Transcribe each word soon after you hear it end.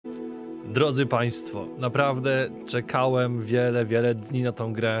Drodzy Państwo, naprawdę czekałem wiele dni na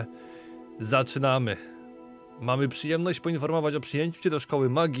tą grę. Zaczynamy. Mamy przyjemność poinformować o przyjęciu Cię do szkoły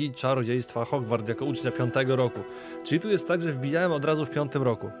magii, czarodziejstwa Hogwarts jako ucznia 5. roku. Czyli tu jest tak, że wbijałem od razu w 5.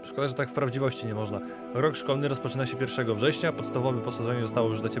 roku. Szkoda, że tak w prawdziwości nie można. Rok szkolny rozpoczyna się 1 września, podstawowe wyposażenie zostało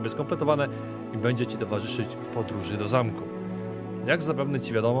już dla Ciebie skompletowane i będzie Ci towarzyszyć w podróży do zamku. Jak zapewne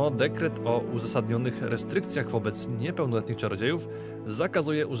Ci wiadomo, dekret o uzasadnionych restrykcjach wobec niepełnoletnich czarodziejów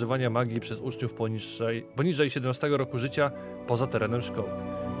zakazuje używania magii przez uczniów poniżej 17 roku życia poza terenem szkoły.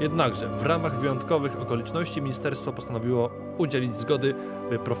 Jednakże w ramach wyjątkowych okoliczności ministerstwo postanowiło udzielić zgody,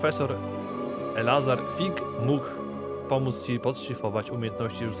 by profesor Elazar Fig mógł pomóc Ci podszlifować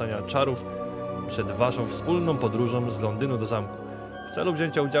umiejętności rzucania czarów przed Waszą wspólną podróżą z Londynu do zamku. W celu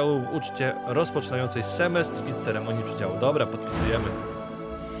wzięcia udziału w uczcie rozpoczynającej semestr i ceremonii przydziału. Dobra, podpisujemy.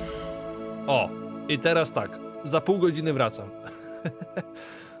 O, i teraz tak, za pół godziny wracam.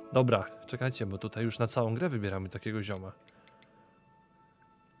 Dobra, czekajcie, bo tutaj już na całą grę wybieramy takiego zioma.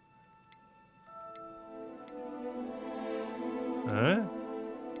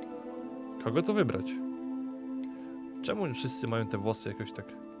 Kogo tu wybrać? Czemu wszyscy mają te włosy jakoś tak...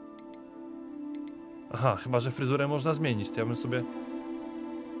 Aha, chyba że fryzurę można zmienić, to ja bym sobie...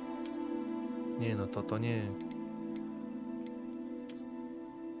 Nie no, to nie...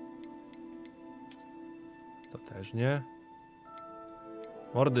 To też nie.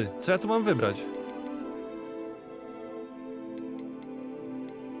 Mordy, co ja tu mam wybrać?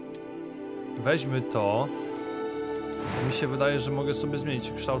 Weźmy to. Mi się wydaje, że mogę sobie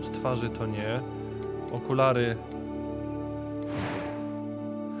zmienić kształt twarzy, to nie. Okulary.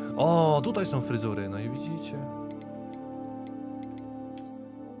 O, tutaj są fryzury, no i widzicie.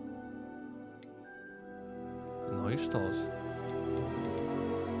 No i sztos.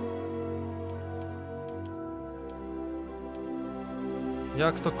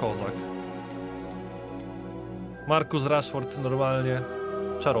 Jak to kozak. Marcus Rashford normalnie.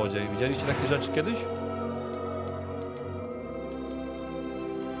 Czarodziej. Widzieliście takie rzeczy kiedyś?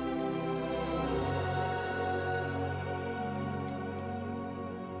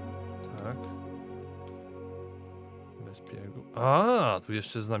 Tak. Bez biegu. A, tu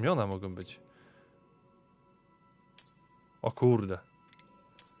jeszcze znamiona mogą być. O kurde.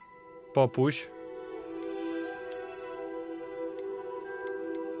 Popuść.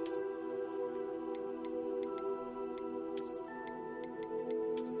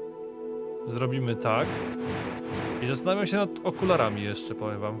 Zrobimy tak. I zastanawiam się nad okularami jeszcze,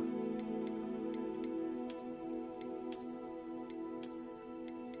 powiem wam.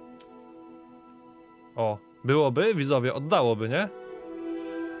 O, byłoby, widzowie, oddałoby, nie?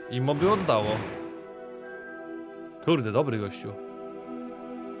 Imo by oddało. Kurde, dobry gościu.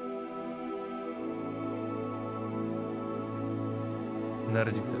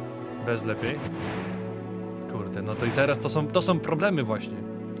 Nerdzik ten. Bez lepiej. Kurde, no to i teraz to są problemy właśnie.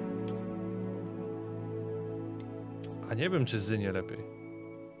 A nie wiem, czy z nie lepiej.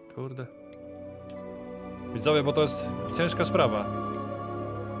 Kurde. Widzowie, bo to jest ciężka sprawa.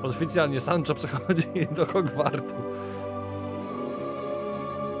 Oficjalnie Sancho przechodzi do Hogwartu.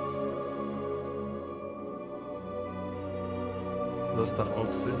 Zostaw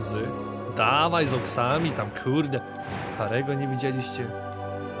oksy z... Dawaj z oksami tam, kurde. Harego nie widzieliście.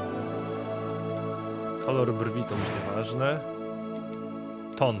 Kolor brwi to już nieważne.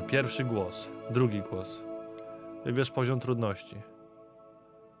 Ton, pierwszy głos. Drugi głos. Wybierz poziom trudności.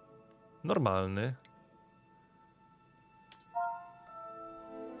 Normalny.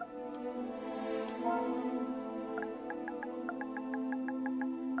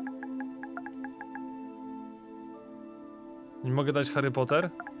 Nie mogę dać Harry Potter?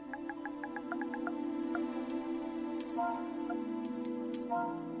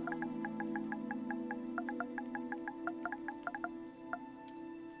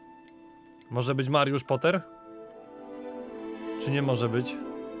 Może być Mariusz Potter? Czy nie może być?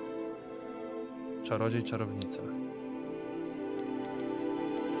 Czarodziej, czarownica.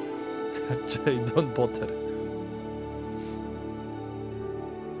 Jadon Potter.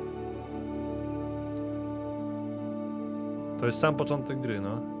 To jest sam początek gry,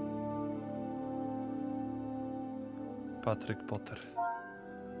 no. Patryk Potter.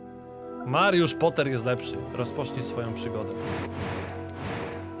 Mariusz Potter jest lepszy. Rozpocznij swoją przygodę.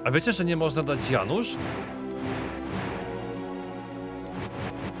 A wiecie, że nie można dać Janusz?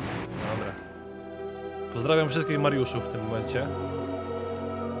 Dobra. Pozdrawiam wszystkich Mariuszów w tym momencie.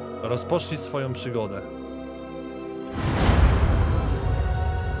 Rozpocznij swoją przygodę.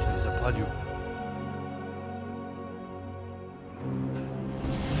 Czyli zapalił.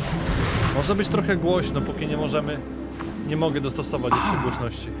 Może być trochę głośno, póki nie możemy Nie mogę dostosować jeszcze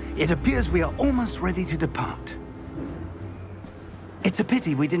głośności. It appears we are almost ready to depart. It's a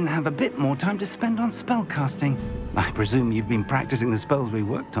pity we didn't have a bit more time to spend on spellcasting. I presume you've been practicing the spells we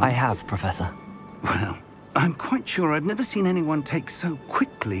worked on. I have, Professor. Well, I'm quite sure I've never seen anyone take so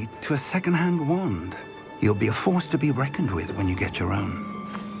quickly to a second-hand wand. You'll be a force to be reckoned with when you get your own.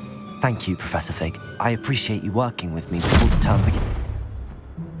 Thank you, Professor Fig. I appreciate you working with me before the term begins.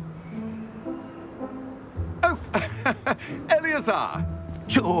 Oh, Eleazar!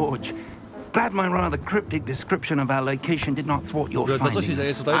 George, glad my rather cryptic description of our location did not thwart your To co się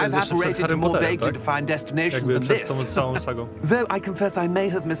dzieje findings. tutaj, to I've jest jeszcze przed operated Harrym more Potterem, vaguely tak? to find destinations Jakby than przed tą this. całą sagą. Though I confess I may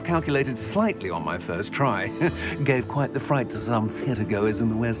have miscalculated slightly on my first try. Gave quite the fright to some theatregoers in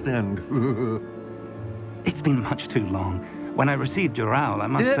the West End. It's been much too long. When I received your owl, I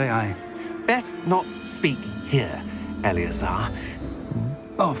must say I... Best not speak here, Eleazar.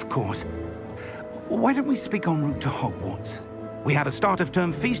 Of course. Why don't we speak en route to Hogwarts? We have a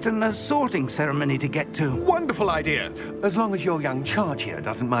start-of-term feast and a sorting ceremony to get to. Wonderful idea. As long as your young charge here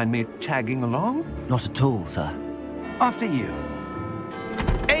doesn't mind me tagging along. Not at all, sir. After you.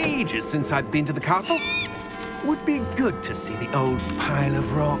 Ages since I've been to the castle. Would be good to see the old pile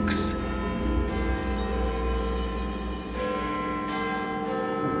of rocks.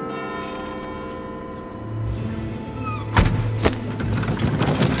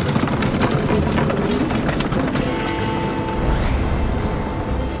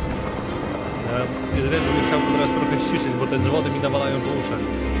 Jedyne, co bym chciał teraz trochę ściszyć, bo te dzwony mi nawalają do uszy.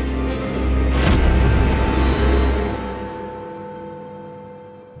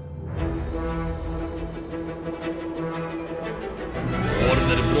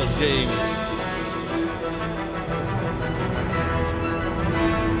 Warner Bros. Games.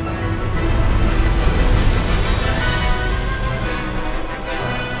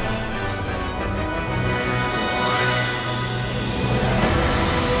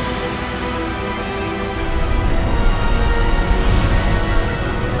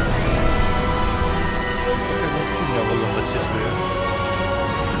 Miał oglądać się czuję.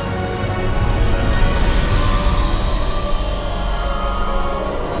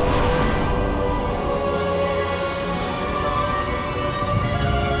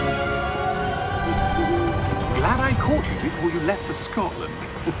 Glad I caught you before you left for Scotland.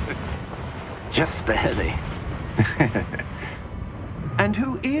 Just barely. And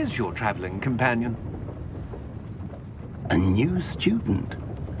who is your traveling companion? A new student.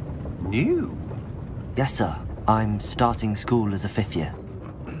 New? Yes, sir. I'm starting school as a 5th year.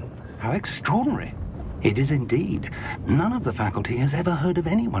 How extraordinary. It is indeed. None of the faculty has ever heard of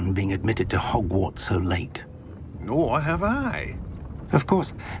anyone being admitted to Hogwarts so late. Nor have I. Of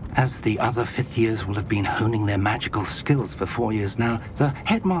course, as the other 5th years will have been honing their magical skills for 4 years now, the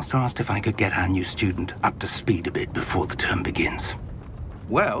headmaster asked if I could get our new student up to speed a bit before the term begins.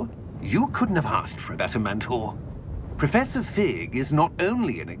 Well, you couldn't have asked for a better mentor. Professor Fig is not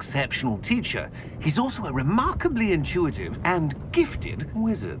only an exceptional teacher, he's also a remarkably intuitive and gifted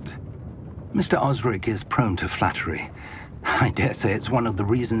wizard. Mr. Osric is prone to flattery. I dare say it's one of the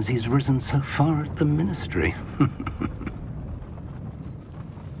reasons he's risen so far at the ministry.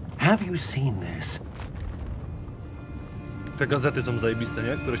 Have you seen this? Te gazety są zajebiste,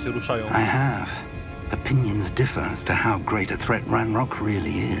 nie? Które się ruszają. I have. Opinions differ as to how great a threat Ranrock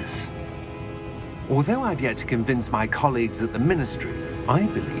really is. Although I've yet to convince my colleagues at the ministry, I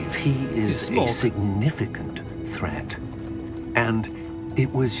believe he is a significant threat. And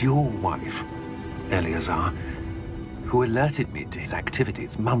it was your wife, Eleazar, who alerted me to his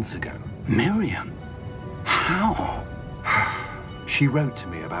activities months ago. Miriam? How? She wrote to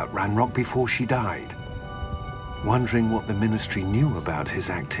me about Ranrock before she died, wondering what the ministry knew about his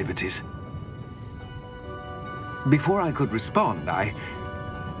activities. Before I could respond, I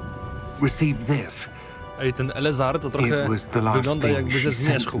received this. Ej, ten Eleazar to trochę wygląda jakby ze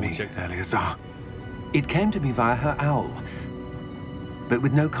zmierzchu uciekł. Eleazar. It came to me via her owl, but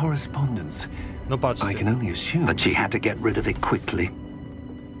with no correspondence. No patrzcie. I can only assume That she had to get rid of it quickly.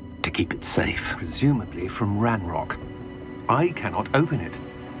 To keep it safe. presumably from Ranrock. I cannot open it.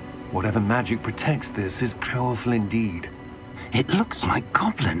 Whatever magic protects this is powerful indeed. It looks like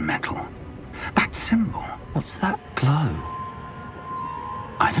goblin metal. That symbol. What's that glow?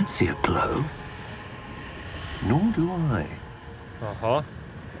 I don't see a glow. Nor do I. Aha.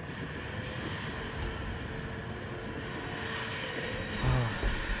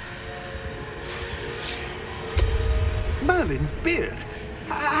 Merlin's beard.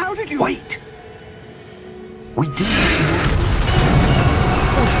 How did you... Wait! We do.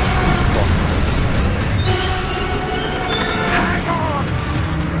 Hang on!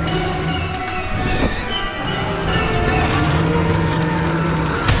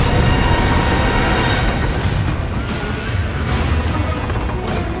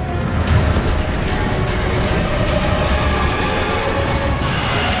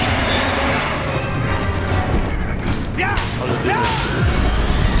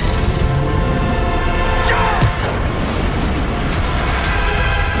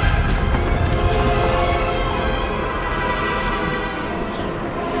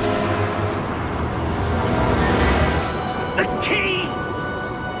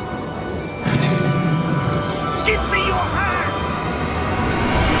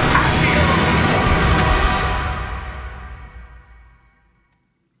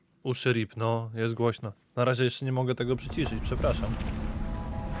 Uszy rip, no, jest głośno. Na razie jeszcze nie mogę tego przyciszyć, przepraszam.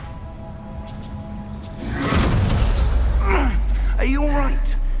 Are you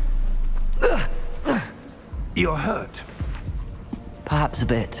alright? You're hurt. Perhaps a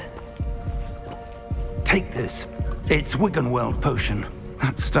bit. Take this. It's Wiggenweld potion.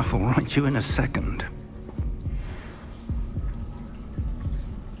 That stuff will right you in a second.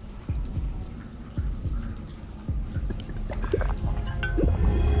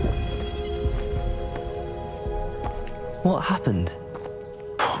 What happened?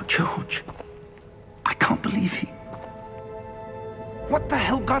 Poor George. I can't believe he... What the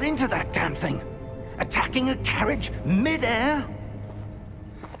hell got into that damn thing? Attacking a carriage mid-air?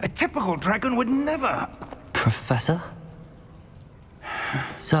 A typical dragon would never... Professor?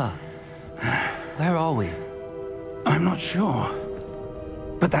 Sir, where are we? I'm not sure.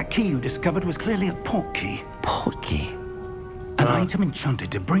 But that key you discovered was clearly a port key. Port key? An item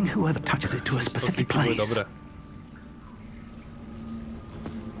enchanted to bring whoever touches it to a specific place. Dobre.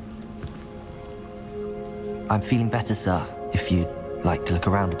 I'm feeling better, sir, if you'd like to look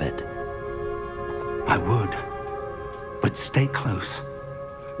around a bit. I would. But stay close.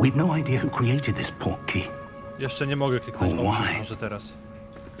 We've no idea who created this port key. Jeszcze nie mogę kliknąć, Why? może teraz.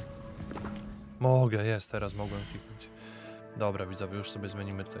 Mogę, jest, teraz mogłem kliknąć. Dobra, widzowie, już sobie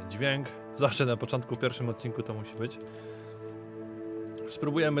zmienimy tutaj dźwięk. Zawsze na początku, w pierwszym odcinku to musi być.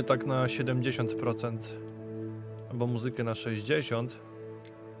 Spróbujemy tak na 70%, albo muzykę na 60%.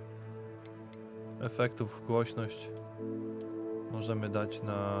 Efektów, głośność możemy dać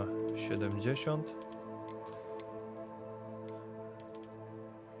na 70.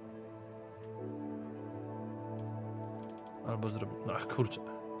 Albo zrobić... Ach, kurczę.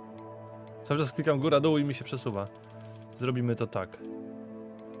 Cały czas klikam góra-dół i mi się przesuwa. Zrobimy to tak.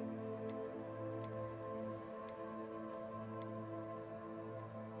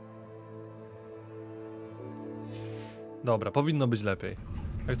 Dobra, powinno być lepiej.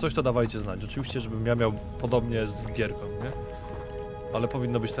 Jak coś, to dawajcie znać. Oczywiście, żebym ja miał podobnie z gierką, nie? Ale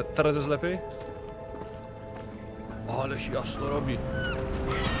powinno być... Teraz jest lepiej? O, ale się jasno robi.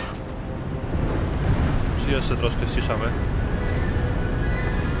 Czy jeszcze troszkę ściszamy?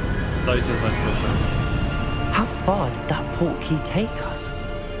 Dajcie znać, proszę. How far did that port key take us?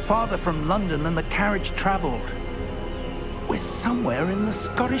 Farther from London than the carriage travelled. We're somewhere in the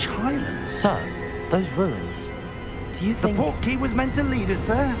Scottish Highlands. Sir, those ruins. Do you The think... port key was meant to lead us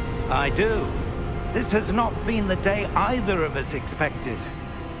there? I do. This has not been the day either of us expected.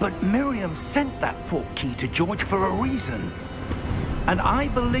 But Miriam sent that port key to George for a reason. And I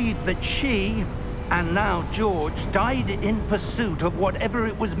believe that she, and now George, died in pursuit of whatever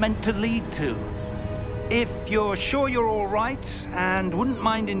it was meant to lead to. If you're sure you're all right and wouldn't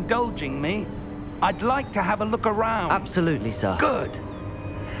mind indulging me, I'd like to have a look around. Absolutely, sir. Good.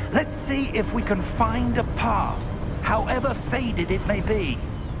 Let's see if we can find a path, however faded it may be.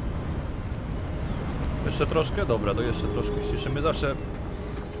 Jeszcze troszkę? Dobra, to jeszcze troszkę ściszymy. Zawsze...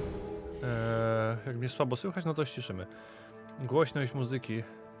 jak mnie słabo słychać, no to ściszymy. Głośność muzyki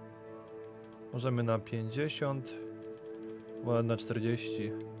możemy na 50, na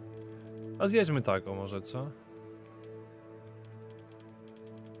 40. A zjedźmy tak, o może, co?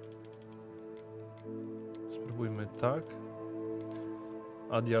 Spróbujmy tak.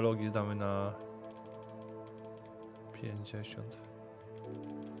 A dialogi damy na 50.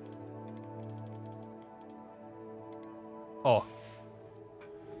 O!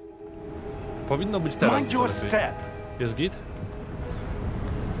 Powinno być teraz. Mind your step. Jest git?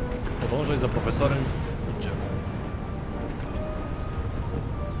 Podążaj za profesorem. Idziemy.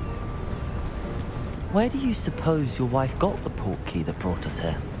 Where do you suppose your wife got the port key that brought us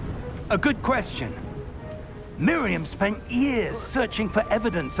here? A good question. Miriam spent years searching for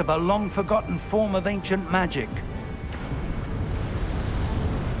evidence of a long-forgotten form of ancient magic.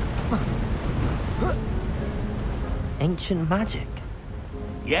 Ancient magic?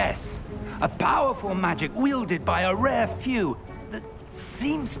 Yes, a powerful magic wielded by a rare few that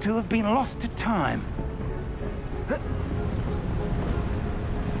seems to have been lost to time.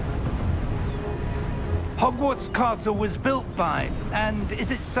 Hogwarts Castle was built by, and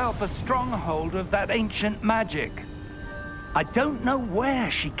is itself a stronghold of that ancient magic. I don't know where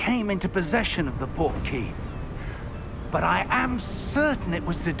she came into possession of the port key, but I am certain it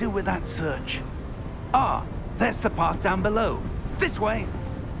was to do with that search. Ah, there's the path down below. This way.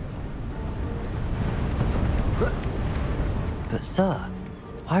 But sir,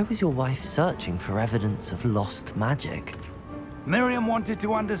 why was your wife searching for evidence of lost magic? Miriam wanted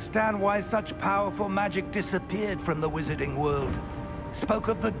to understand why such powerful magic disappeared from the wizarding world. Spoke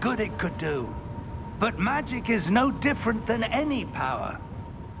of the good it could do. But magic is no different than any power.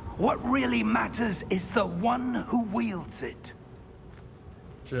 What really matters is the one who wields it.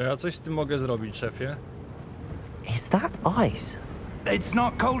 Czy ja coś z tym mogę zrobić, szefie? Is that ice? It's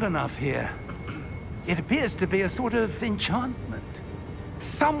not cold enough here. It appears to be a sort of enchantment.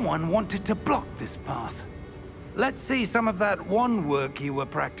 Someone wanted to block this path. Let's see some of that one work you were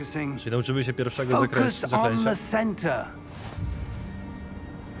practicing. Czyli nauczymy się pierwszego Focus on zaklęcia. the center.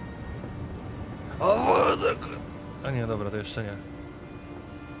 A nie, dobra, to jeszcze nie.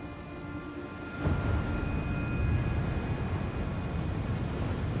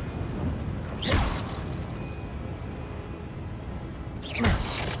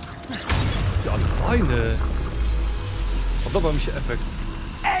 Ale fajny! Podoba mi się efekt.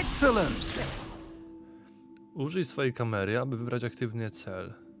 Excellent! Użyj swojej kamery, aby wybrać aktywny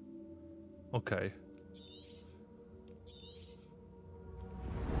cel. Okej.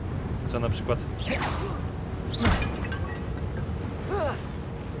 Co na przykład?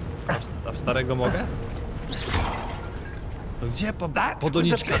 A w starego mogę? No gdzie po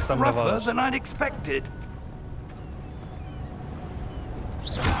doniczkach tam nawalasz?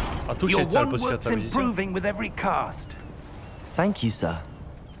 A tu się cel podświetla, widzicie? Thank you, sir.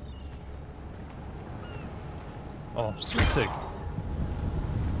 O, cyk.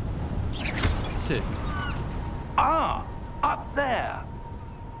 Cyk. Ah, up there.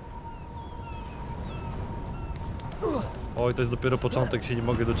 Oj, to jest dopiero początek, się nie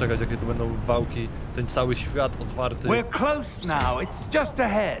mogę doczekać, jakie to będą wałki, ten cały świat otwarty. We're close now, it's just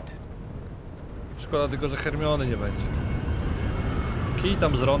ahead. Szkoda tylko, że Hermiony nie będzie. Kij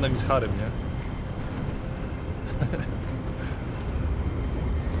tam z Ronem i z Harrym, nie?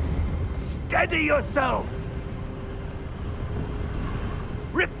 Steady yourself!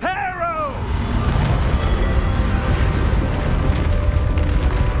 Reparo!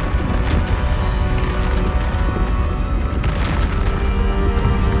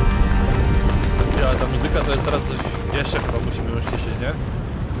 Ale ta muzyka to jest teraz coś jeszcze chyba musimy ją ściszyć, nie?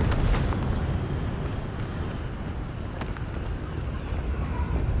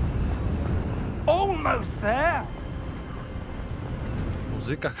 Almost there!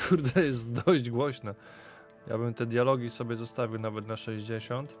 Muzyka, kurde, jest dość głośna. Ja bym te dialogi sobie zostawił nawet na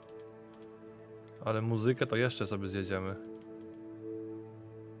 60. Ale muzykę to jeszcze sobie zjedziemy.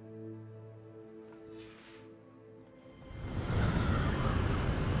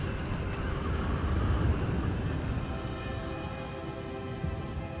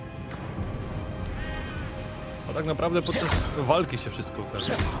 A tak naprawdę podczas walki się wszystko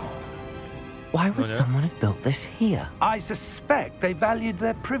okaże. Why would someone have built this here? I suspect they valued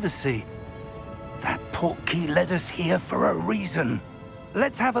their privacy. That portkey led us here for a reason.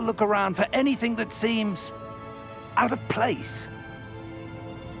 Let's have a look around for anything that seems out of place.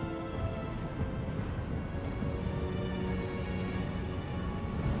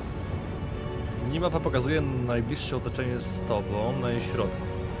 Minimapa pokazuje najbliższe otoczenie z tobą na jej środku.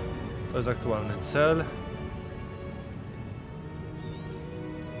 To jest aktualny cel.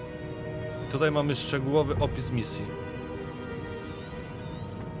 Tutaj mamy szczegółowy opis misji.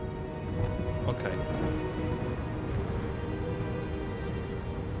 Okej.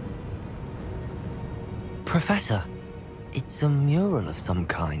 Professor, it's a mural of some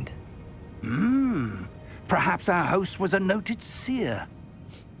kind. Perhaps our host was a noted seer.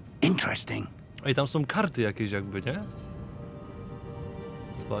 Interesting. I tam są karty jakieś jakby, nie?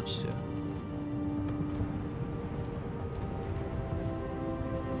 Zobaczcie.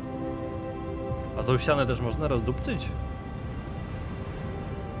 A tą ścianę też można rozdupcyć?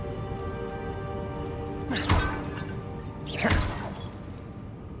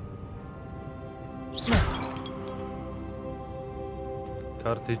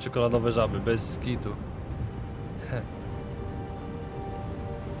 Karty i czekoladowe żaby, bez skitu.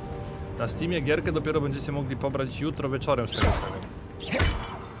 Na Steamie gierkę dopiero będziecie mogli pobrać jutro wieczorem z tego samego.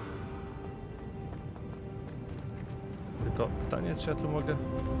 Tylko pytanie, czy ja tu mogę...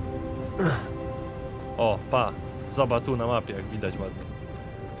 O, pa! Zobacz tu na mapie, jak widać ładnie.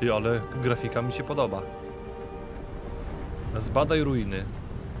 Ty, ale grafika mi się podoba. Zbadaj ruiny.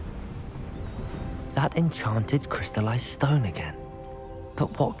 That enchanted crystallized stone again. But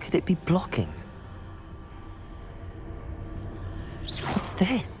what could it be blocking? What's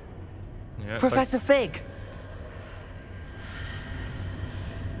this? Nie, Professor Fig! Tak...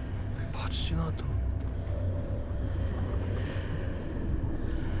 Patrzcie na to.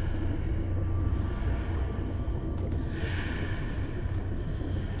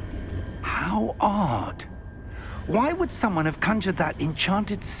 How odd. Why would someone have conjured that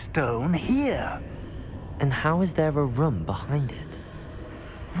enchanted stone here? And how is there a room behind it?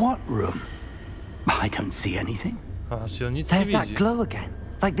 What room? I don't see anything. A, czy on nic nie There's that widzi? glow again.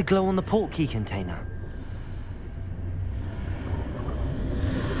 Like the glow on the portkey container.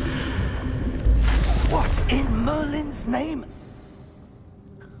 What in Merlin's name?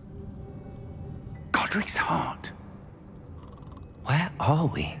 Godric's heart. Where are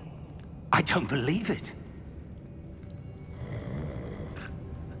we? I don't believe it.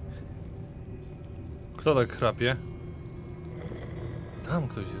 Kto tak chrapie? Tam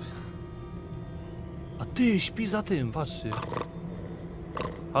ktoś jest. A ty, śpi za tym, patrzcie.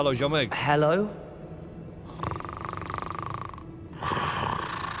 Halo, ziomek. Hello?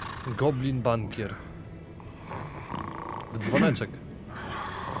 Goblin bankier. W dzwoneczek.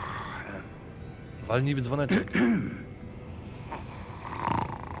 Walnij w dzwoneczek.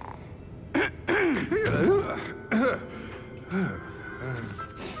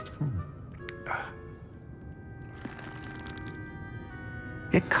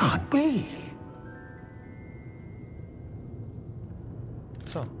 It can't be.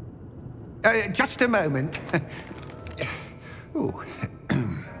 Co? Just a moment. Ooh.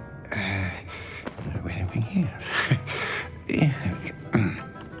 Where are we here?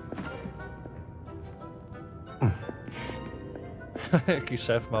 Jaki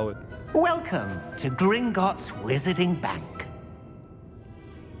szef mały. Welcome to Gringotts Wizarding Bank.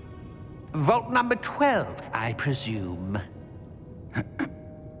 Vault number 12, I presume.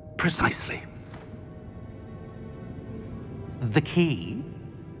 Precisely. The key?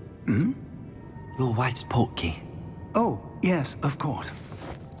 Hmm? Your wife's portkey. Oh, yes, of course.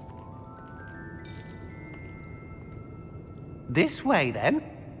 This way, then.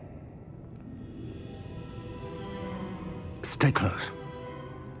 Stay close.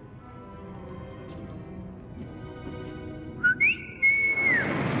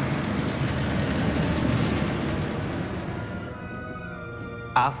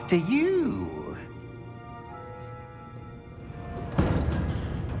 After you.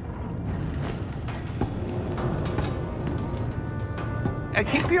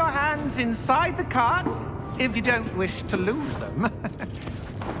 Keep your hands inside the cart if you don't wish to lose them.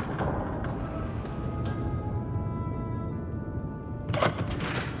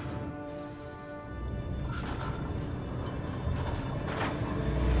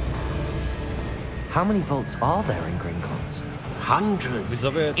 How many vaults are there in Gringotts? Hundreds.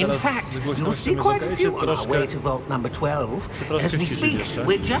 Widzowie, In teraz fact, z you'll głośnością see quite a jest few okej, on our way troszkę, to vault number 12. troszkę As we ściszyć speak, jeszcze.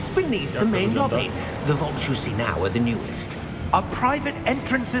 we're just beneath the Jak to main wygląda? lobby. The vaults you see now are the newest. Are private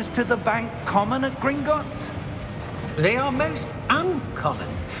entrances to the bank common at Gringotts? They are most uncommon.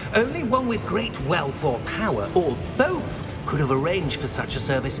 Only one with great wealth or power, or both, could have arranged for such a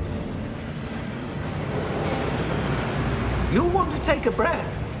service. You'll want to take a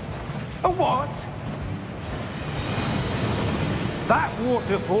breath. A what? That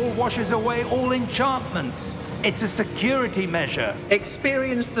waterfall washes away all enchantments. It's a security measure.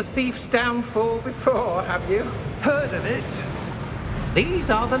 Experienced the thief's downfall before, have you? Heard of it? These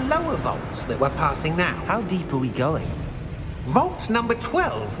are the lower vaults that we're passing now. How deep are we going? Vault number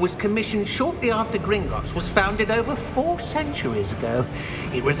 12 was commissioned shortly after Gringotts was founded over 4 centuries ago.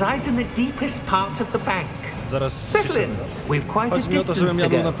 It resides in the deepest part of the bank. Zaraz Settle in. We've quite a Chodzi mi o to, żebym distance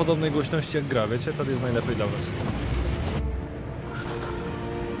to jadł na go. podobnej głośności jak gra, wiecie? To jest najlepiej dla was.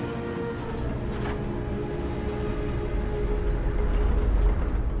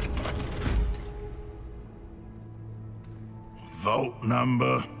 Vault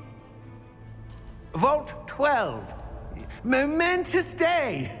number. Vault 12. Momentous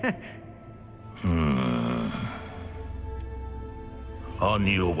day. On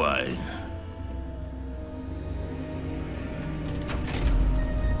your way.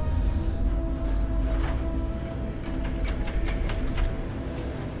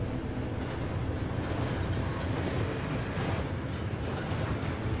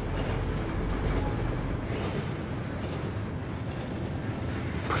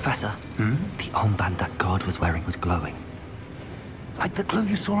 Professor, the armband that guard was wearing was glowing. Like the glow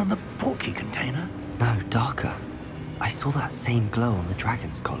you saw on the portkey container? No, darker. I saw that same glow on the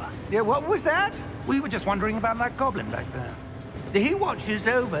dragon's collar. Yeah, what was that? We were just wondering about that goblin back there. He watches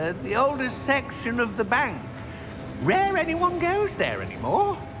over the oldest section of the bank. Rare anyone goes there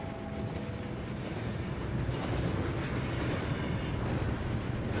anymore.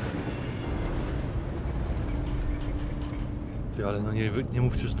 Ty, ale no nie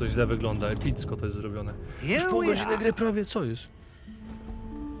mówcie, że to źle wygląda. Epicko to jest zrobione. Już Here pół we godziny are. gry prawie, co jest?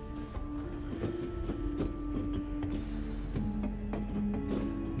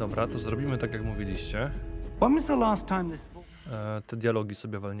 Dobra, to zrobimy tak jak mówiliście. When was the last time this... Te dialogi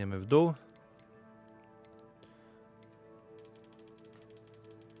sobie walniemy w dół.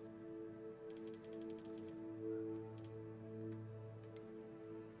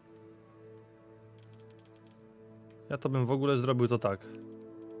 Ja to bym w ogóle zrobił to tak.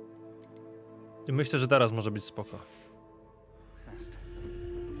 I myślę, że teraz może być spoko.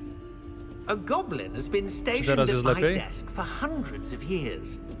 A goblin has been stationed at my desk for hundreds of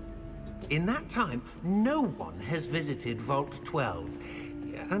years. In that time, no one has visited Vault 12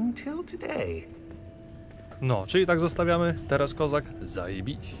 until today. No, czyli tak zostawiamy. Teraz kozak.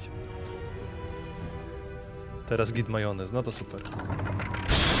 Zajebiście. Teraz git majonez. No to super.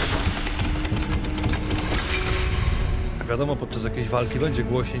 Wiadomo, podczas jakiejś walki będzie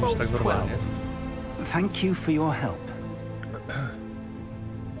głośniej niż tak normalnie. Thank you for your help.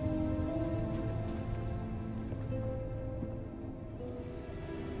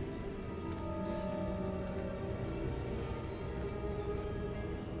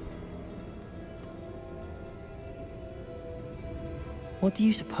 What do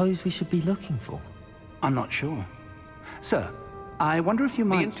you suppose we should be looking for? I'm not sure. Sir, I wonder if you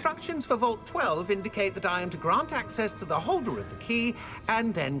might... The instructions for Vault 12 indicate that I am to grant access to the holder of the key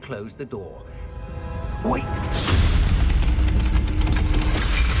and then close the door. Wait!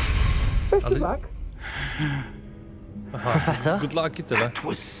 Good luck. Professor? Good luck i tyle. That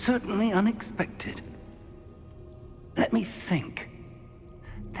was certainly unexpected. Let me think.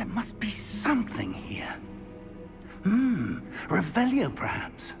 There must be something here. Revelio,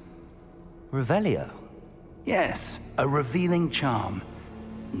 perhaps? Revelio? Yes, a revealing charm.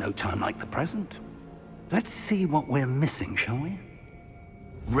 No time like the present. Let's see what we're missing, shall we?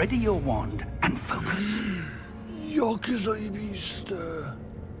 Ready your wand and focus. Jakie zajebiste.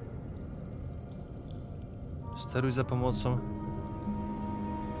 Steruj za pomocą.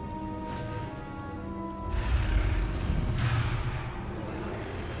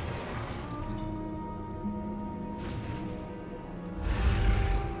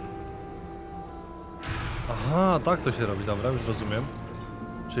 Aha, tak to się robi, dobra, już rozumiem.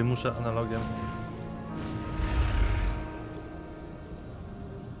 Czyli muszę analogiem.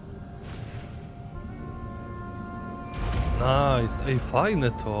 Nice, ej,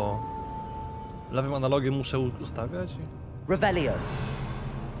 fajne to. Lewym analogiem muszę ustawiać? Revelio.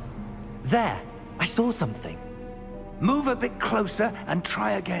 There! I saw something. Move a bit closer and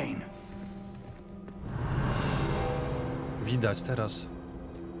try again. Widać teraz.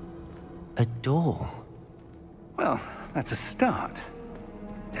 A door. Well, that's a start.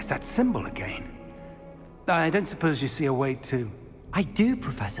 There's that symbol again. I don't suppose you see a way to... I do,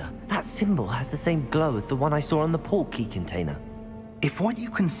 Professor. That symbol has the same glow as the one I saw on the port key container. If what you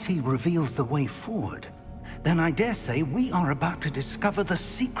can see reveals the way forward, then I dare say we are about to discover the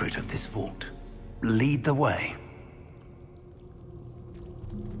secret of this vault. Lead the way.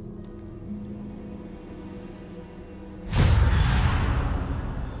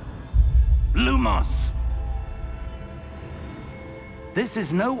 Lumos! This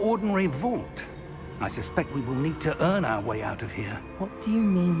is no ordinary vault. I suspect we will need to earn our way out of here. What do you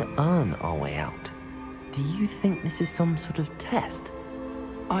mean, earn our way out? Do you think this is some sort of test?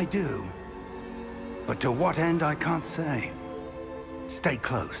 I do. But to what end, I can't say. Stay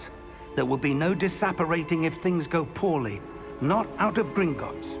close. There will be no disapparating if things go poorly. Not out of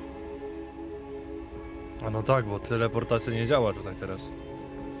Gringotts. A no tak, bo teleportacja nie działa tutaj teraz.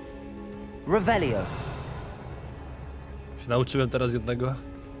 Revelio. Się nauczyłem teraz jednego.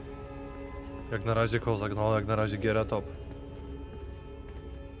 Jak na razie kozak, no jak na razie giera top.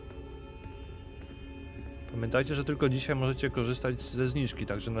 Pamiętajcie, że tylko dzisiaj możecie korzystać ze zniżki,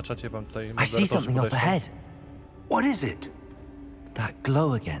 także na czacie wam tutaj... I see something up ahead. What is it? That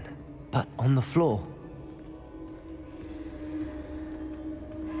glow again, but on the floor.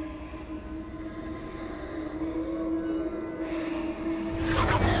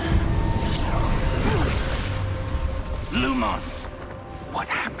 Lumos! What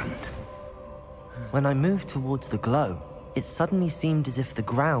happened? When I moved towards the glow, it suddenly seemed as if the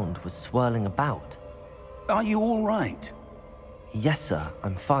ground was swirling about. Are you all right? Yes, sir,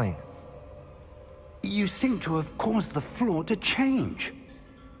 I'm fine. You seem to have caused the floor to change.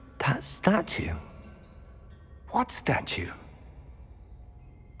 That statue? What statue?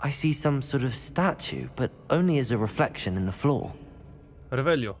 I see some sort of statue, but only as a reflection in the floor.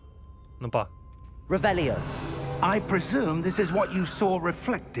 Revelio. No pa. Revelio. I presume this is what you saw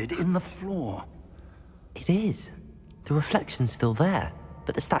reflected in the floor. It is. The reflection's still there,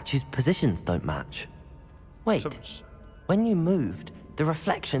 but the statue's positions don't match. Wait, when you moved, the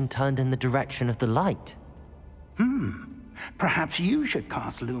reflection turned in the direction of the light. Perhaps you should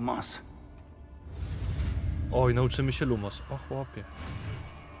cast Lumos. Oj, nauczymy się Lumos. O chłopie.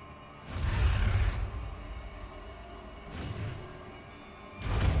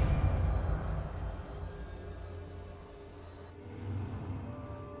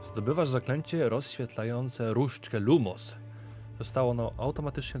 Zdobywasz zaklęcie rozświetlające różdżkę Lumos. Zostało ono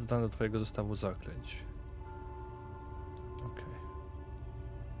automatycznie dodane do twojego zestawu zaklęć. Okej.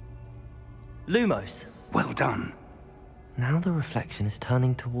 Lumos. Well done. Now the reflection is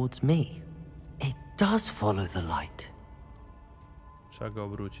turning towards me. It does follow the light. Trzeba go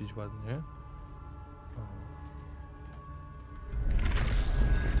obrócić ładnie.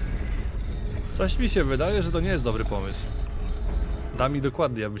 Coś mi się wydaje, że to nie jest dobry pomysł. Da mi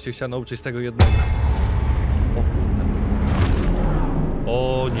dokładnie, abym się chciał nauczyć tego jednego. O kurde.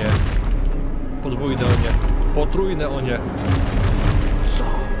 O nie. Podwójne o nie. Potrójne o nie. Co?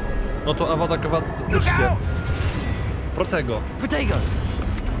 No to awada kawa... Uczcie. Protego. Protego!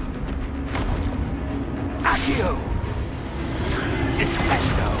 Accio!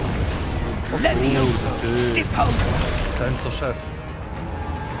 Descendo! Levioso! Deposo! Ten co szef.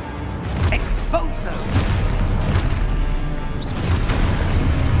 Expulso!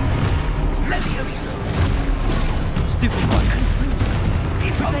 Levioso! Stupefy!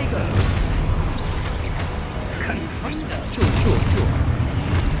 Deposo! Confrindo! Ciu, ciu, ciu.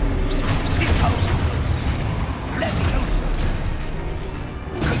 Deposo! Levioso!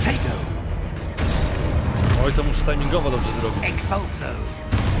 Potato! Oj, to muszę timingowo dobrze zrobić. Expulso!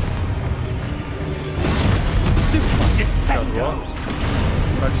 Descendo!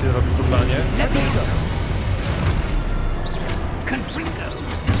 Tak się robi turlanie. Levioso! Confrindo!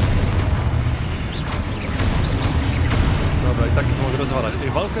 Dobra, i tak ich mogę rozwalać. Ej,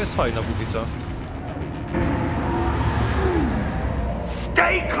 walka jest fajna póki co.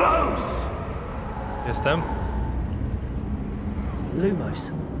 Stay close! Jestem?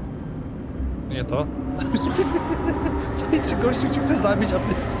 Lumos. Nie to. Czy gościu cię chce zabić, a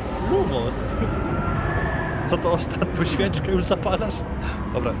ty... Lumos. Co to, ostatnią świeczkę już zapalasz?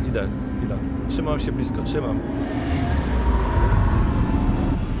 Dobra, idę. Chwila. Trzymam się blisko, trzymam.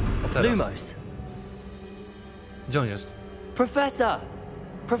 O teraz. Lumos. Gdzie on jest? Professor!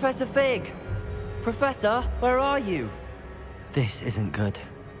 Professor Fig! Professor, where are you? This isn't good.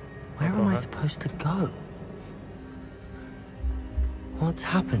 Where am I supposed to go? What's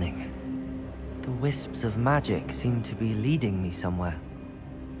happening? The wisps of magic seem to be leading me somewhere.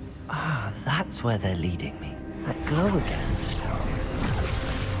 Ah, that's where they're leading me. That glow again.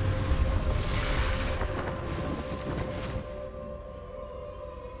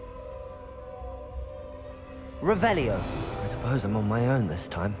 Revelio. I suppose I'm on my own this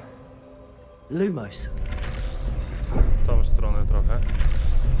time. Lumos. W tą stronę trochę.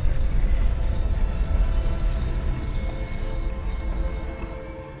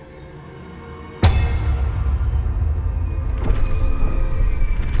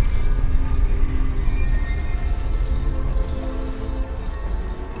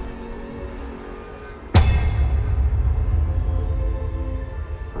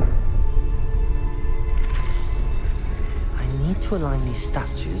 To align these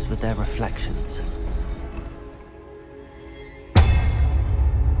statues with their reflections.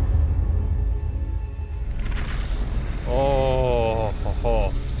 Oh, ho,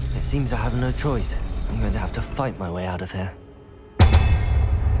 ho. It seems I have no choice. I'm going to have to fight my way out of here.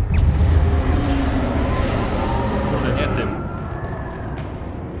 Kurde, nie tym.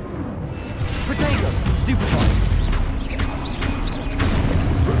 Potato! Stupefy!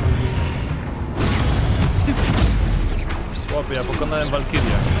 Chłopie, ja pokonałem Walkirię.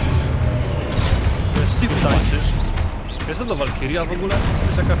 Wiesz, ty tańczysz. Wiesz co to Walkiria w ogóle?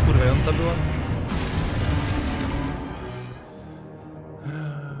 Wiesz jaka wkurwiająca była?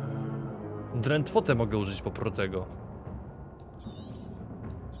 Drętwotę mogę użyć po protego.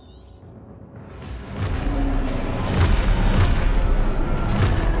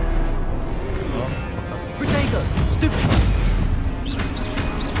 No, Potato! Stupefy!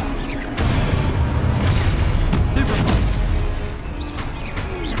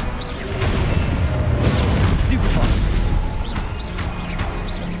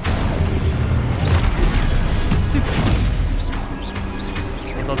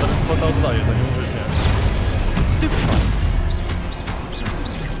 to oddaję, to nie mówisz nie.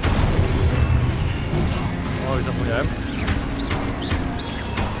 Oj, zapomniałem.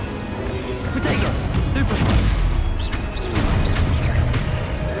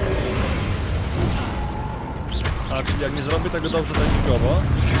 A, czyli jak nie zrobię tego dobrze timingowo,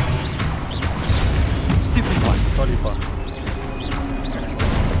 to lipa.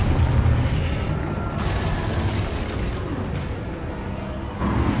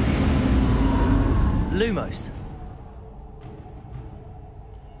 Lumos.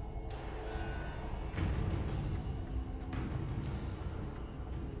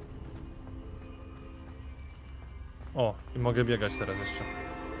 O, i mogę biegać teraz jeszcze.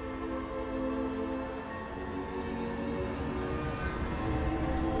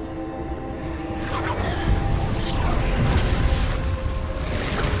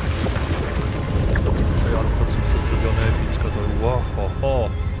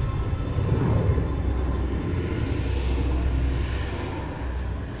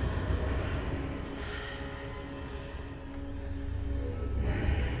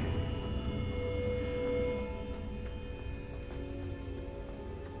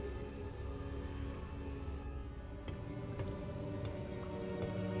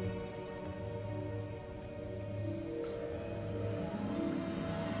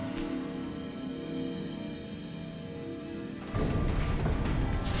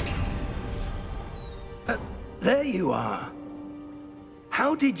 there you are.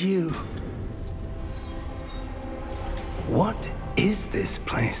 How did you... What is this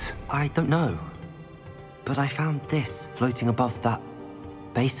place? I don't know. But I found this floating above that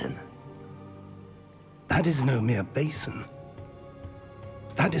basin. That is no mere basin.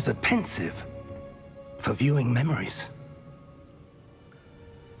 That is a pensive for viewing memories.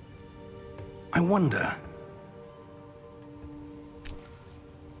 I wonder...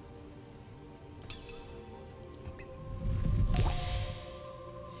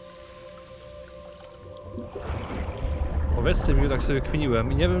 Powiedzcie mi, tak sobie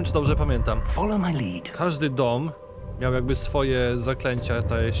kminiłem i nie wiem, czy dobrze pamiętam. Follow my lead. Każdy dom miał jakby swoje zaklęcia,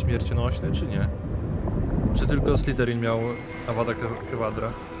 te śmiercionośne, czy nie? Czy tylko Slytherin miał Avada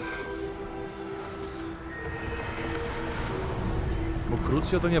Kedavra? Bo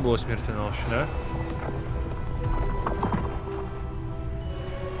Crucio to nie było śmiercionośne.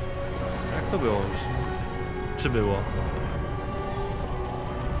 Jak to było już? Czy było?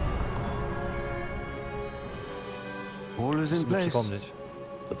 All is in place. Przypomnieć.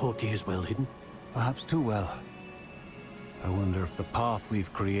 The portkey is well hidden. Perhaps too well. I wonder if the path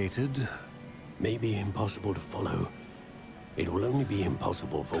we've created may be impossible to follow. It will only be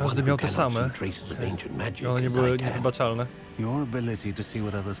impossible for Każdy miał te same. One nie były niewybaczalne. Your ability to see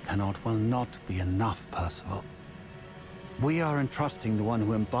what others cannot will not be enough, Percival. We are entrusting the one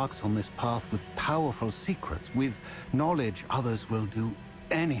who embarks on this path with powerful secrets, with knowledge others will do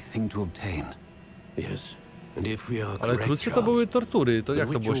anything to obtain. Yes. And if we are Ale Crucio to były tortury, to jak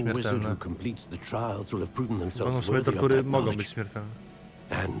to było śmiertelne? No w sumie tortury mogą być śmiertelne.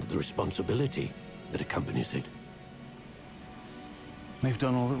 And the responsibility that accompanies it. We've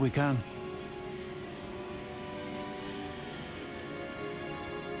done all that we can.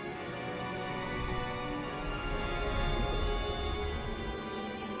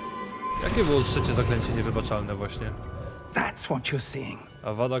 Jakie było trzecie zaklęcie niewybaczalne właśnie? That's what you're seeing.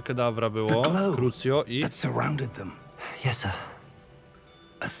 Avada Kedavra było, Crucio i... that surrounded them. Yes, sir.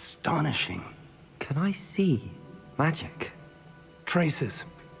 Astonishing. Can I see magic? Traces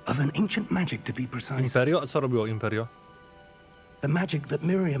of an ancient magic, to be precise. Imperio? A co robiło Imperio? The magic that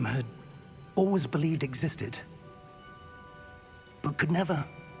Miriam had always believed existed, but could never.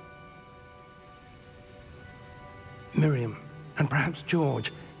 Miriam, and perhaps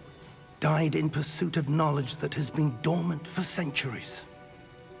George, died in pursuit of knowledge that has been dormant for centuries.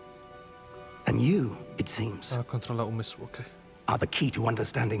 And you, it seems, kontrola umysłu, okej. are the key to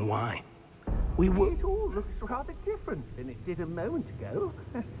understanding why. We were... It all looks rather different than it did a moment ago.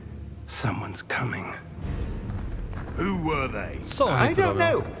 Someone's coming. Who were they? Co oni I tu don't robią?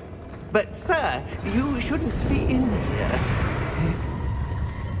 know. But, sir, you shouldn't be in here.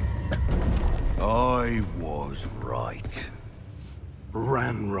 I was right.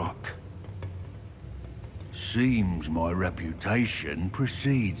 Ranrock. Seems my reputation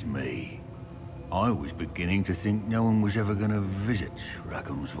precedes me. I was beginning to think no one was ever going to visit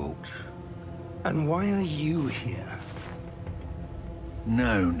Rackham's vault. And why are you here?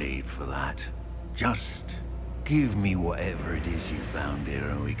 No need for that. Just give me whatever it is you found here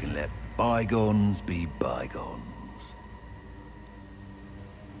and we can let bygones be bygones.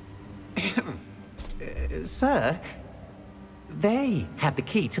 Sir, they have the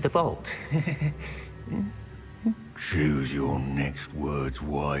key to the vault. Choose your next words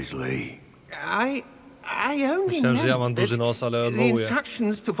wisely. I only Myślałem, że ja mam meant duży that nos, ale the odwołuję.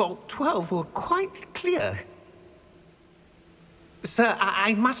 instructions to Vault 12 were quite clear. Sir,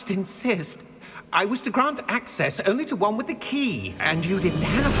 I must insist. I was to grant access only to one with the key, and you didn't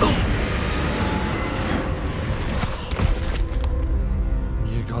have it.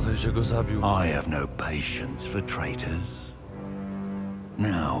 Nie gadaj, że go zabił. I have no patience for traitors.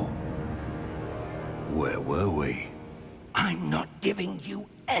 Now, where were we? I'm not giving you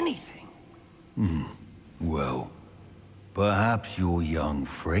anything. Well, perhaps your young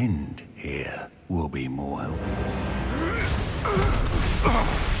friend here will be more helpful.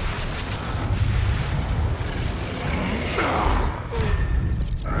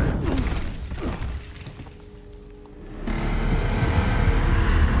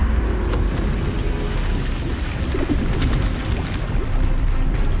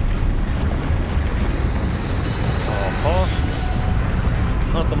 Oho.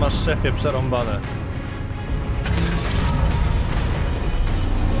 No to masz, szefie, przerąbane.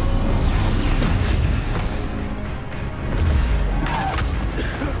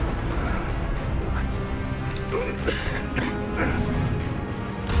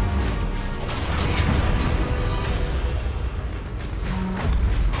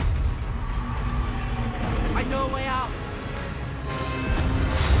 I know a way out.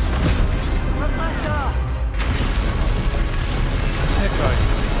 Professor!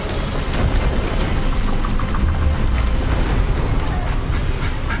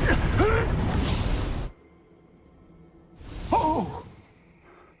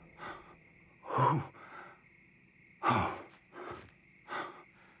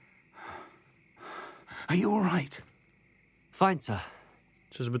 Are you all right? Fine, sir.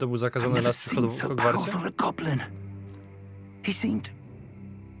 Czyżby to był zakazany las przy Hogwarcie? A goblin. He seemed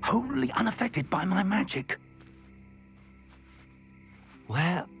wholly unaffected by my magic.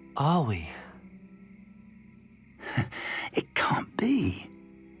 Where are we? It can't be.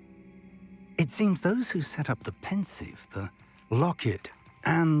 It seems those who set up the pensive, the locket,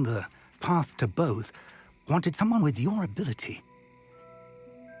 and the path to both wanted someone with your ability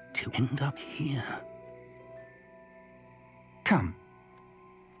to end up here. Come.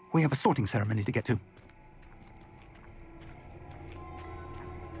 We have a sorting ceremony to get to.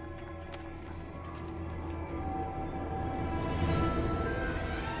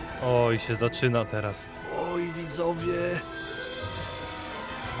 Oj, się zaczyna teraz. Oj, widzowie.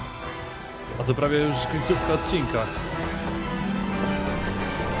 A to prawie już końcówka odcinka.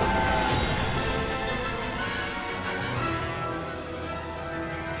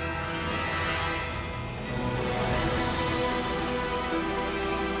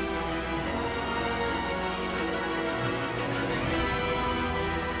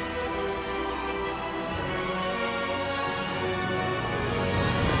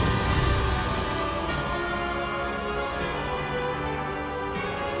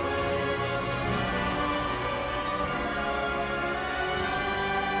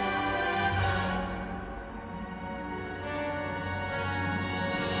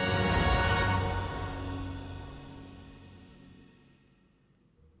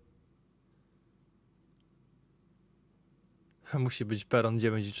 Musi być peron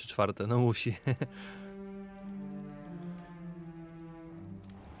 9 i 3/4, no musi.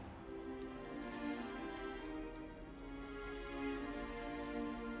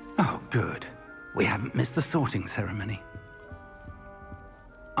 Oh, good. We haven't missed the sorting ceremony.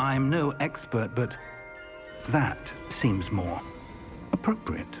 I'm no expert, but that seems more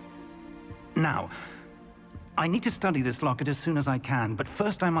appropriate. Now, I need to study this locket as soon as I can, but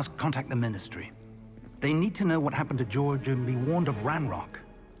first I must contact the Ministry. They need to know what happened to George and be warned of Ranrock.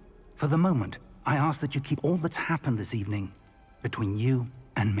 For the moment, I ask that you keep all that's happened this evening between you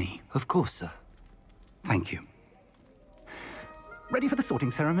and me. Of course, sir. Thank you. Ready for the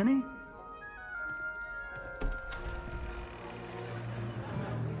sorting ceremony?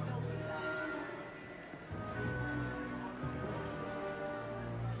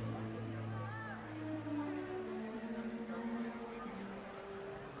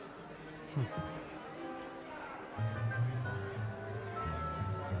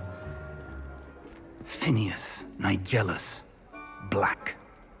 Phineas Nigellus Black.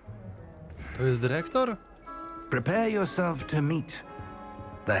 To jest dyrektor? Prepare yourself to meet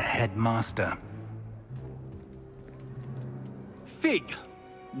the headmaster. Fig,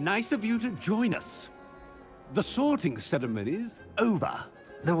 nice of you to join us. The sorting ceremony's over.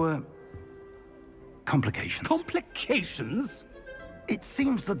 There were complications. Complications? It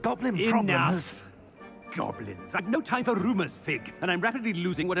seems the goblin problem has... Goblins. I've no time for rumors, Fig, and I'm rapidly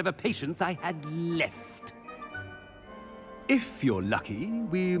losing whatever patience I had left. If you're lucky,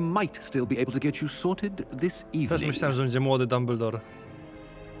 we might still be able to get you sorted this evening. Też myślałem, że będzie młody Dumbledore.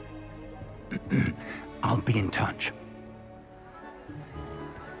 I'll be in touch.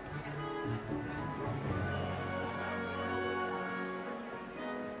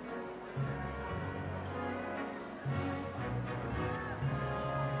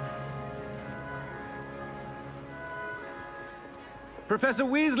 Professor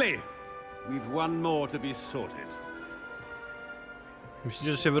Weasley, we've one more to be sorted.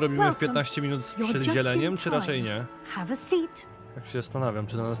 Myślicie, że się wyrobimy w 15 minut z przydzieleniem, czy raczej nie? Have a seat. Tak się zastanawiam,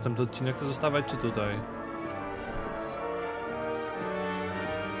 czy na następny odcinek to zostawiać, czy tutaj.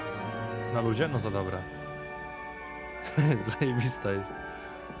 Na luzie? No to dobra. Zajebista jest.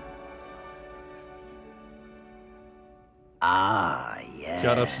 Ah, yes.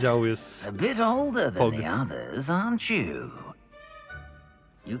 Tiara przydziału jest a bit older than the others, aren't you?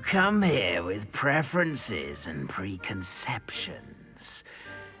 You come here with preferences and preconceptions.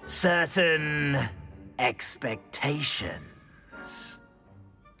 Certain expectations.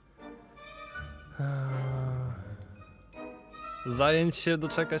 Zajęć się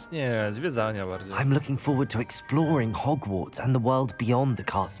doczekać? Nie, zwiedzania bardziej. I'm looking forward to exploring Hogwarts and the world beyond the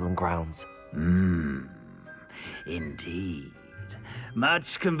castle and grounds. Indeed.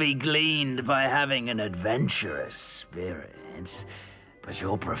 Much can be gleaned by having an adventurous spirit, but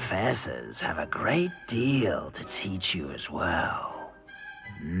your professors have a great deal to teach you as well.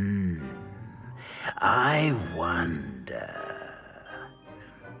 I wonder...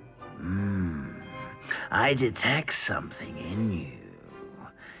 I detect something in you.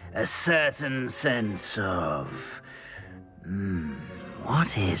 A certain sense of...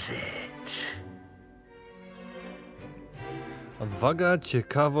 what is it? Odwaga,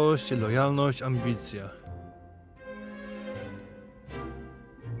 ciekawość, lojalność, ambicja.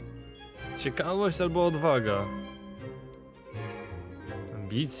 Ciekawość albo odwaga.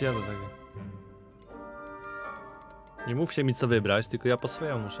 Ambicja do tego. Nie mówcie mi co wybrać, tylko ja po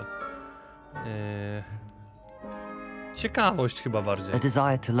swoją muszę. Ciekawość chyba bardziej. A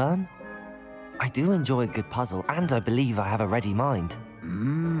desire to learn? I do enjoy a good puzzle and I believe I have a ready mind.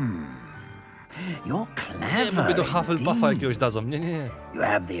 You're clever. Nie, mówię do Hufflepuffa jakiegoś dadzą. Nie. You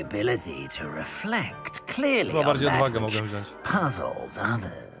have the ability to reflect clearly on bardziej odwagę that mogłem which wziąć. puzzles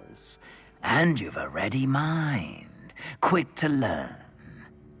others. And you've a ready mind, quick to learn.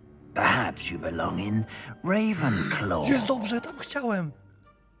 Perhaps you belong in Ravenclaw. Jest dobrze, tam chciałem.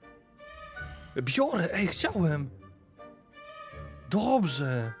 Biorę, chciałem.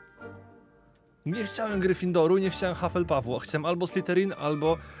 Dobrze. Nie chciałem Gryffindoru, nie chciałem Hufflepuffu. Chciałem albo Slytherin,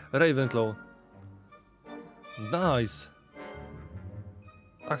 albo Ravenclaw. Nice.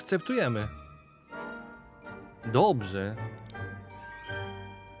 Akceptujemy. Dobrze.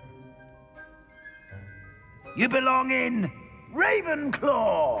 You belong in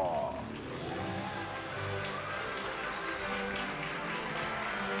Ravenclaw.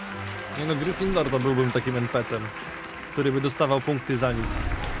 Nie no, Gryffindor to byłbym takim NPC-em, który by dostawał punkty za nic.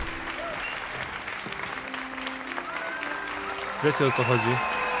 Wiecie o co chodzi?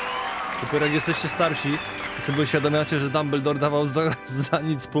 Dopiero jak jesteście starsi i sobie uświadamiacie, że Dumbledore dawał za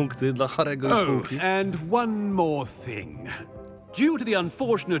nic punkty dla Harry'ego i spółki. And one more thing. Due to the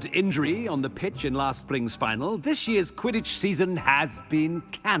unfortunate injury on the pitch in last spring's final, this year's Quidditch season has been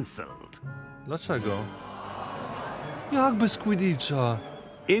cancelled. Dlaczego? Jak bez Quidditcha?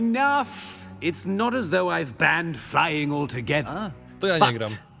 Enough! It's not as though I've banned flying altogether. To ja nie gram.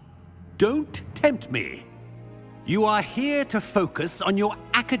 Don't tempt me. You are here to focus on your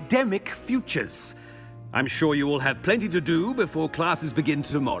academic futures. I'm sure you will have plenty to do before classes begin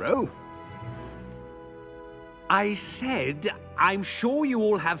tomorrow. I said, I'm sure you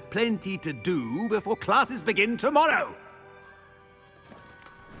all have plenty to do before classes begin tomorrow.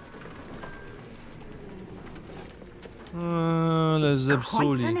 Ale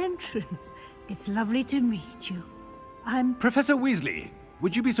zepsuli. Quite an entrance. It's lovely to meet you. I'm... Professor Weasley,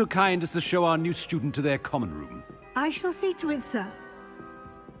 would you be so kind as to show our new student to their common room? I shall see to it, sir.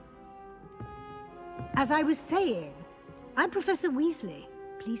 As I was saying, I'm Professor Weasley.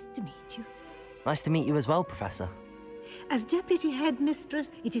 Pleased to meet you. Nice to meet you as well, Professor. As Deputy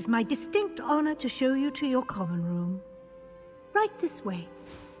Headmistress, it is my distinct honor to show you to your common room. Right this way.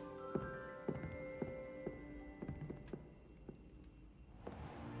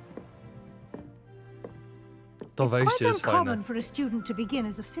 To wejście jest It's quite uncommon fajne. for a student to begin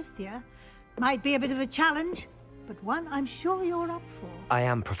as a fifth year. Might be a bit of a challenge, but one I'm sure you're up for. I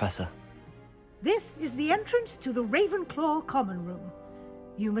am, Professor. This is the entrance to the Ravenclaw common room.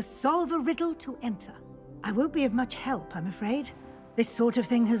 You must solve a riddle to enter. I won't be of much help, I'm afraid. This sort of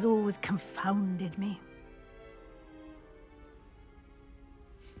thing has always confounded me.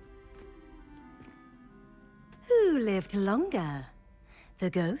 Who lived longer? The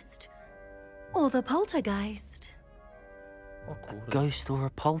ghost or the poltergeist? O kurde. Ghost or a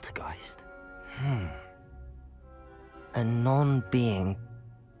poltergeist? A non-being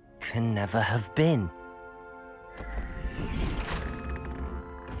can never have been.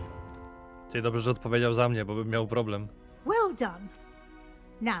 Czyli dobrze, że odpowiedział za mnie, bo bym miał problem. Well done.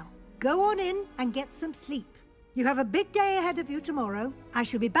 Now, go on in and get some sleep. You have a big day ahead of you tomorrow. I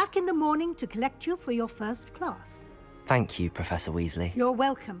shall be back in the morning to collect you for your first class. Thank you, Professor Weasley. You're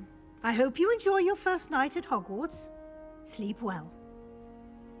welcome. I hope you enjoy your first night at Hogwarts. Sleep well.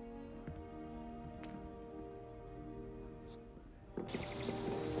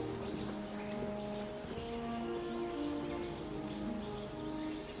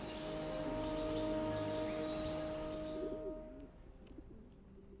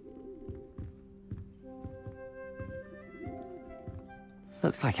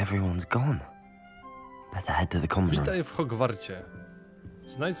 Looks like everyone's gone. Better head to the common room. Witaj w Hogwarcie.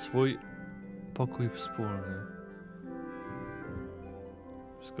 Znajdź swój pokój wspólny.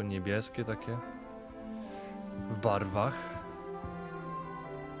 Wszystko niebieskie takie. W barwach.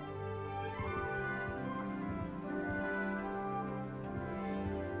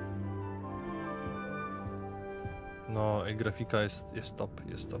 No i grafika jest top,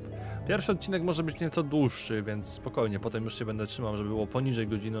 jest top. Pierwszy odcinek może być nieco dłuższy, więc spokojnie, potem już się będę trzymał, żeby było poniżej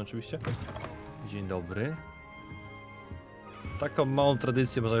godziny oczywiście. Dzień dobry. Taką małą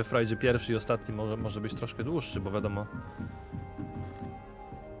tradycję możemy wprawić, że pierwszy i ostatni może być troszkę dłuższy, bo wiadomo.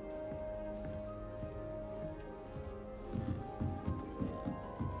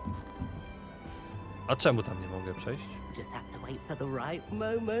 A czemu tam nie mogę przejść? Just have to wait for the right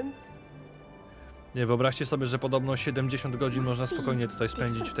moment. Nie, wyobraźcie sobie, że podobno 70 godzin można spokojnie tutaj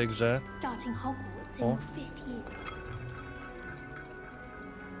spędzić w tej grze. O.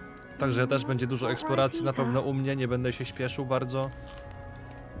 Także też będzie dużo eksploracji na pewno u mnie, nie będę się śpieszył bardzo.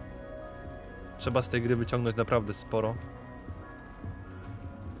 Trzeba z tej gry wyciągnąć naprawdę sporo.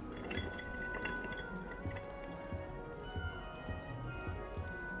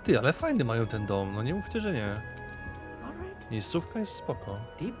 Ty, ale fajny mają ten dom, no nie mówcie, że nie. Miejscówka jest spoko.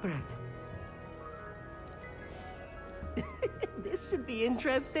 Deep breath. This should be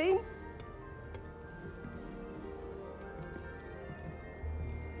interesting.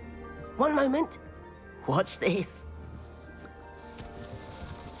 One moment. Watch this.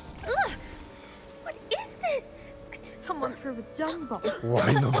 Ugh! What is this? Someone threw a dung bomb.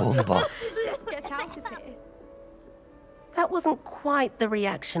 Why no bomba? Let's get out of here. That wasn't quite the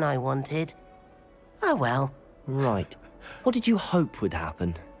reaction I wanted. Oh well. Right. What did you hope would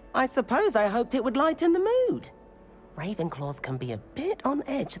happen? I suppose I hoped it would lighten the mood. Ravenclaws can be a bit on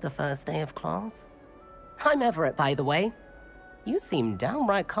edge the first day of class. I'm Everett, by the way. You seem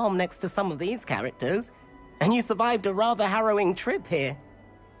downright calm next to some of these characters, and you survived a rather harrowing trip here.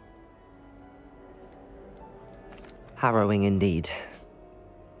 Harrowing indeed.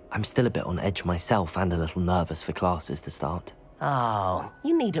 I'm still a bit on edge myself and a little nervous for classes to start. Oh,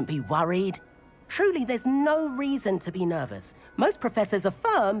 you needn't be worried. Truly, there's no reason to be nervous. Most professors are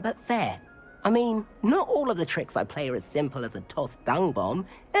firm but fair. I mean, not all of the tricks I play are as simple as a tossed dung bomb,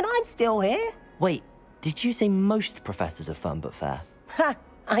 and I'm still here. Wait, did you say most professors are firm but fair? Ha,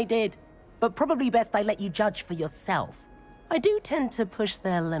 I did. But probably best I let you judge for yourself. I do tend to push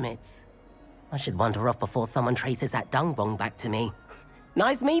their limits. I should wander off before someone traces that dung bomb back to me.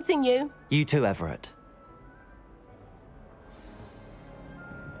 Nice meeting you. You too, Everett.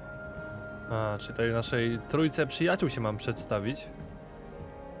 A, czy tej naszej trójce przyjaciół się mam przedstawić?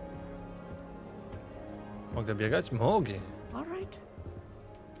 Mogę biegać? Mogę. All right.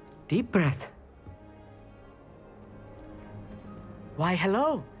 Deep breath. Why,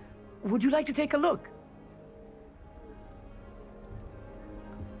 hello. Would you like to take a look?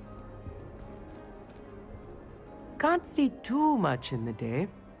 Can't see too much in the day.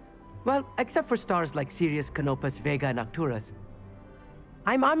 Well, except for stars like Sirius, Canopus, Vega, and Arcturus.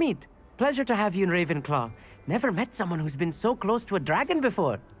 I'm Amit. Pleasure to have you in Ravenclaw. Never met someone who's been so close to a dragon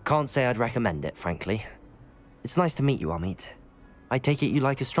before. Can't say I'd recommend it, frankly. It's nice to meet you, Amit. I take it you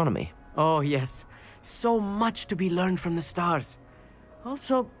like astronomy? Oh, yes. So much to be learned from the stars.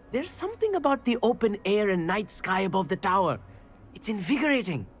 Also, there's something about the open air and night sky above the tower. It's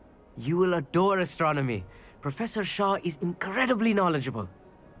invigorating. You will adore astronomy. Professor Shaw is incredibly knowledgeable.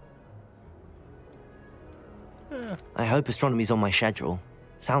 I hope astronomy's on my schedule.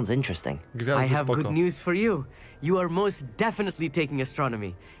 Sounds interesting. I have good news for you. You are most definitely taking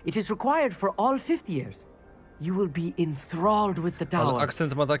astronomy. It is required for all fifth years. You will be enthralled with the tower. Ale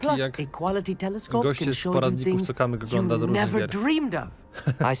akcent ma taki Plus, jak a quality telescope goście can z show you poradników, things co kamyk ogląda do you różnych never gier. dreamed of.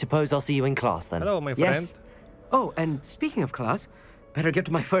 I suppose I'll see you in class then. Hello, my friend. Yes. Oh, and speaking of class, better get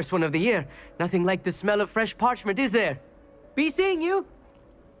to my first one of the year. Nothing like the smell of fresh parchment, is there? Be seeing you.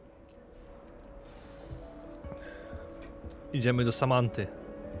 Idziemy do Samanty.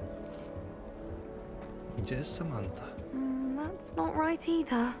 Gdzie jest Samantha? That's not right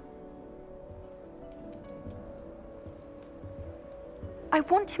either. I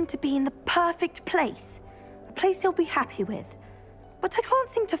want him to be in the perfect place. A place he'll be happy with. But I can't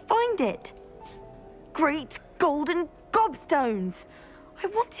seem to find it. Great golden gobstones! I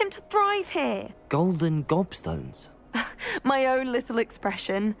want him to thrive here. Golden gobstones? My own little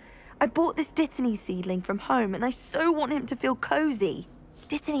expression. I bought this Dittany seedling from home and I so want him to feel cozy.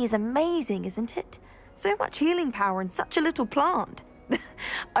 Dittany is amazing, isn't it? So much healing power in such a little plant.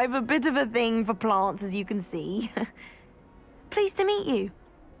 I've a bit of a thing for plants, as you can see. Pleased to meet you.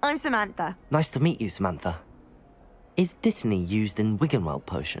 I'm Samantha. Nice to meet you, Samantha. Is Dittany used in Wiggenweld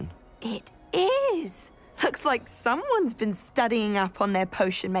potion? It is. Looks like someone's been studying up on their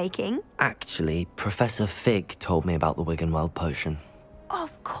potion making. Actually, Professor Fig told me about the Wiggenweld potion.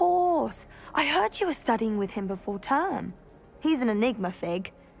 Of course. I heard you were studying with him before term. He's an enigma,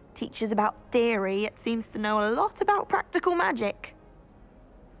 Fig. Teaches about theory, yet seems to know a lot about practical magic.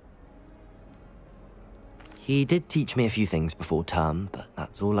 He did teach me a few things before term, but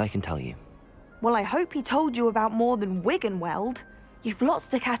that's all I can tell you. Well, I hope he told you about more than Wiggenweld. You've lots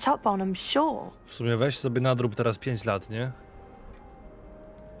to catch up on, I'm sure. W sumie weź sobie nadrób teraz 5 lat, nie?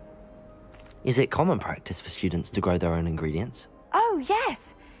 Is it common practice for students to grow their own ingredients? Oh,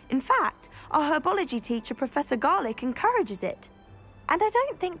 yes. In fact, our herbology teacher, Professor Garlick, encourages it. And I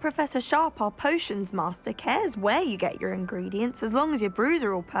don't think Professor Sharp, our potions master, cares where you get your ingredients as long as your brews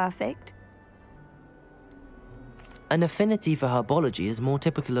are all perfect. An affinity for herbology is more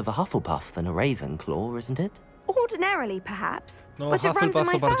typical of a Hufflepuff than a Ravenclaw, isn't it? Ordinarily, perhaps, No, but it runs in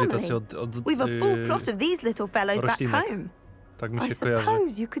my family. Od, We've a full plot of these little fellows back home. Tak mi I się kojarzy.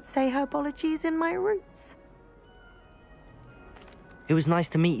 suppose you could say herbology is in my roots. It was nice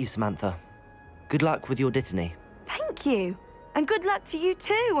to meet you, Samantha. Good luck with your dittany. Thank you. And good luck to you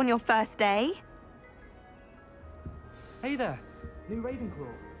too on your first day. Hey there, new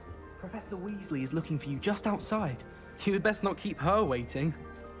Ravenclaw. Professor Weasley is looking for you just outside. You had best not keep her waiting.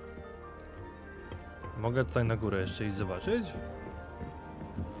 Mogę tutaj na górę jeszcze iść zobaczyć?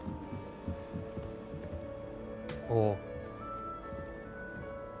 O!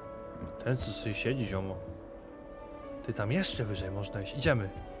 Ten co sobie siedzi, ziomo. Ty tam jeszcze wyżej można iść. Idziemy.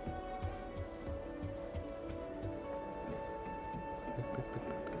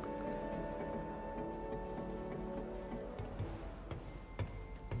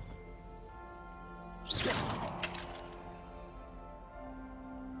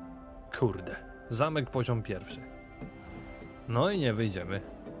 Kurde. Zamek poziom pierwszy. No i nie wyjdziemy.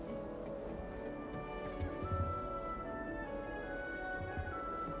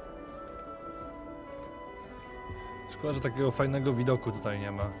 Szkoda, że takiego fajnego widoku tutaj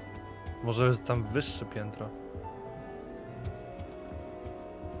nie ma. Może tam wyższe piętro.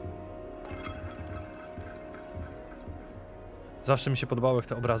 Zawsze mi się podobało, jak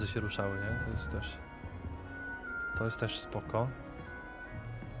te obrazy się ruszały, nie? To jest też spoko.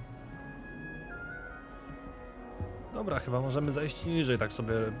 Dobra, chyba możemy zejść niżej, tak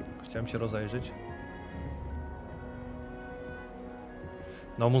sobie chciałem się rozejrzeć.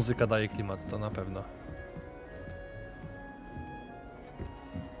 No, muzyka daje klimat, to na pewno.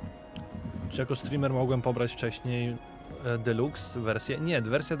 Czy jako streamer mogłem pobrać wcześniej Deluxe wersję? Nie,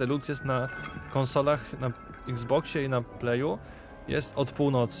 wersja Deluxe jest na konsolach, na Xboxie i na Playu. Jest od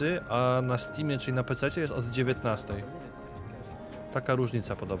północy, a na Steamie, czyli na PC jest od 19. Taka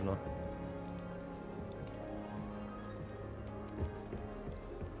różnica podobno.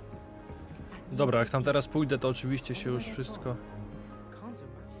 Dobra, jak tam teraz pójdę, to oczywiście się już wszystko...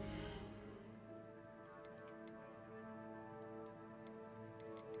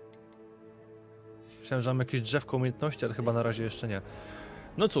 Myślałem, że mam jakieś drzewko umiejętności, ale chyba na razie jeszcze nie.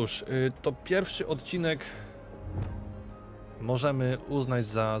 No cóż, to pierwszy odcinek możemy uznać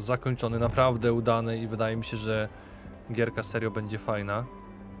za zakończony, naprawdę udany i wydaje mi się, że gierka serio będzie fajna.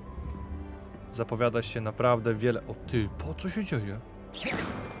 Zapowiada się naprawdę wiele... O ty, po co się dzieje?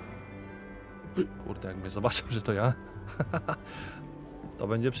 Kurde, jak mnie zobaczył, że to ja. To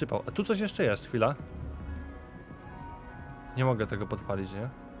będzie przypał. A tu coś jeszcze jest, chwila. Nie mogę tego podpalić, nie?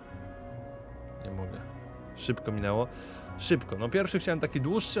 Nie mogę. Szybko minęło. Szybko. No pierwszy chciałem taki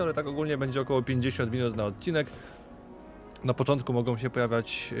dłuższy, ale tak ogólnie będzie około 50 minut na odcinek. Na początku mogą się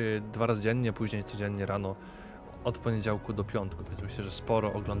pojawiać 2 razy dziennie, później codziennie rano od poniedziałku do piątku, więc myślę, że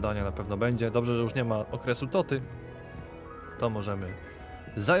sporo oglądania na pewno będzie. Dobrze, że już nie ma okresu Toty. To możemy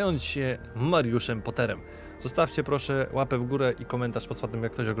zająć się Mariuszem Potterem. Zostawcie proszę łapę w górę i komentarz pod spodem,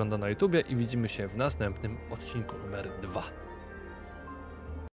 jak ktoś ogląda na YouTubie i widzimy się w następnym odcinku numer 2.